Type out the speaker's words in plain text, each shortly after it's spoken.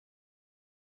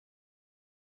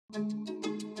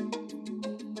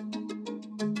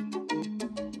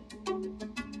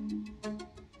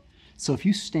So if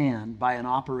you stand by an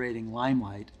operating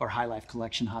Limelight or High Life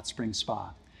Collection hot spring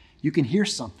spa, you can hear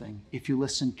something if you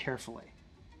listen carefully.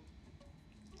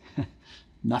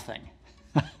 Nothing.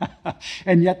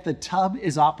 And yet the tub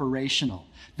is operational.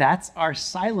 That's our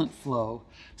SIlentFlo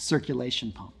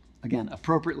Circulation Pump. Again,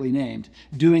 appropriately named,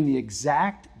 doing the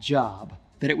exact job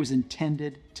that it was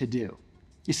intended to do.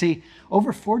 You see,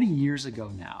 over 40 years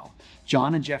ago now,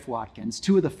 John and Jeff Watkins,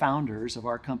 two of the founders of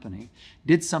our company,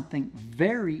 did something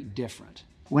very different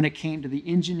when it came to the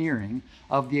engineering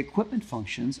of the equipment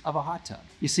functions of a hot tub.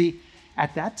 You see,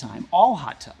 at that time, all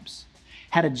hot tubs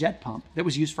had a jet pump that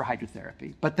was used for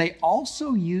hydrotherapy, but they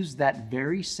also used that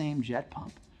very same jet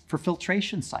pump for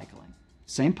filtration cycling.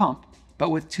 Same pump, but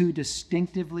with two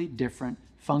distinctively different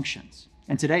functions.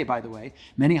 And today, by the way,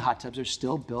 many hot tubs are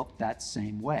still built that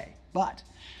same way. But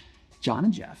John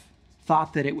and Jeff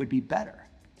thought that it would be better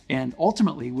and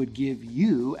ultimately would give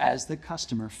you as the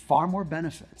customer far more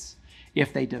benefits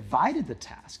if they divided the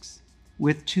tasks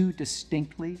with two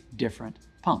distinctly different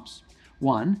pumps.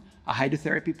 One, a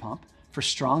hydrotherapy pump for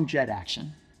strong jet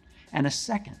action, and a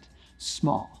second,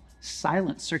 small,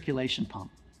 silent circulation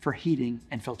pump for heating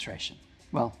and filtration.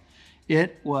 Well,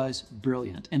 it was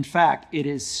brilliant. In fact, it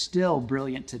is still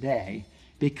brilliant today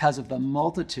because of the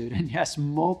multitude, and yes,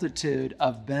 multitude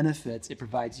of benefits it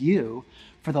provides you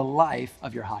for the life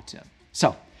of your hot tub.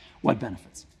 So, what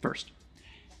benefits? First,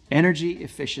 energy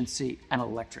efficiency and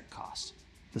electric costs.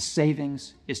 The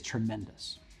savings is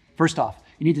tremendous. First off,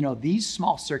 you need to know these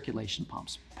small circulation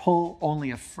pumps pull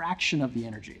only a fraction of the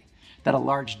energy that a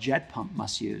large jet pump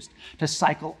must use to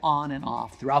cycle on and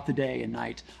off throughout the day and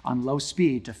night on low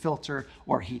speed to filter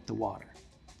or heat the water.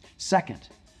 Second,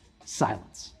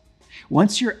 silence.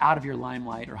 Once you're out of your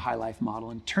Limelight or High Life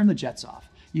model and turn the jets off,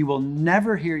 you will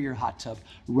never hear your hot tub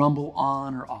rumble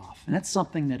on or off. And that's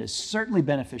something that is certainly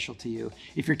beneficial to you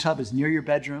if your tub is near your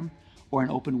bedroom or an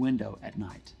open window at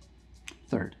night.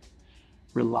 Third,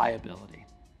 reliability.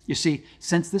 You see,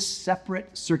 since this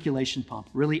separate circulation pump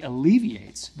really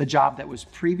alleviates the job that was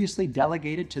previously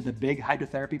delegated to the big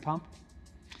hydrotherapy pump,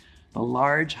 the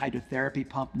large hydrotherapy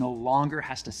pump no longer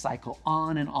has to cycle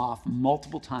on and off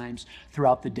multiple times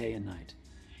throughout the day and night.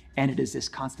 And it is this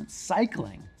constant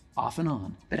cycling off and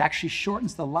on that actually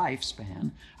shortens the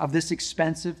lifespan of this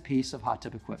expensive piece of hot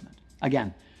tub equipment.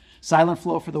 Again,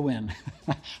 SIlentFlo for the win.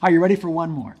 Are you ready for one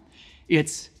more?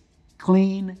 It's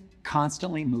clean,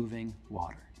 constantly moving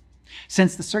water.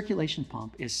 Since the circulation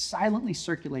pump is silently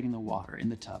circulating the water in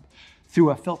the tub through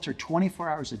a filter 24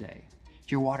 hours a day,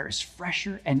 your water is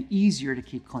fresher and easier to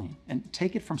keep clean. And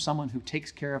take it from someone who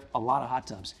takes care of a lot of hot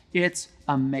tubs. It's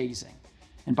amazing.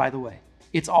 And by the way,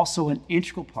 it's also an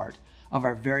integral part of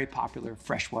our very popular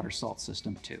freshwater salt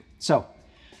system too. So,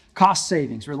 cost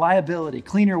savings, reliability,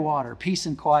 cleaner water, peace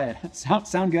and quiet.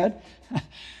 Sound good?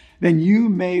 Then you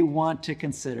may want to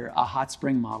consider a hot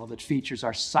spring model that features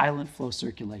our SIlentFlo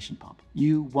circulation pump.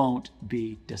 You won't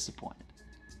be disappointed.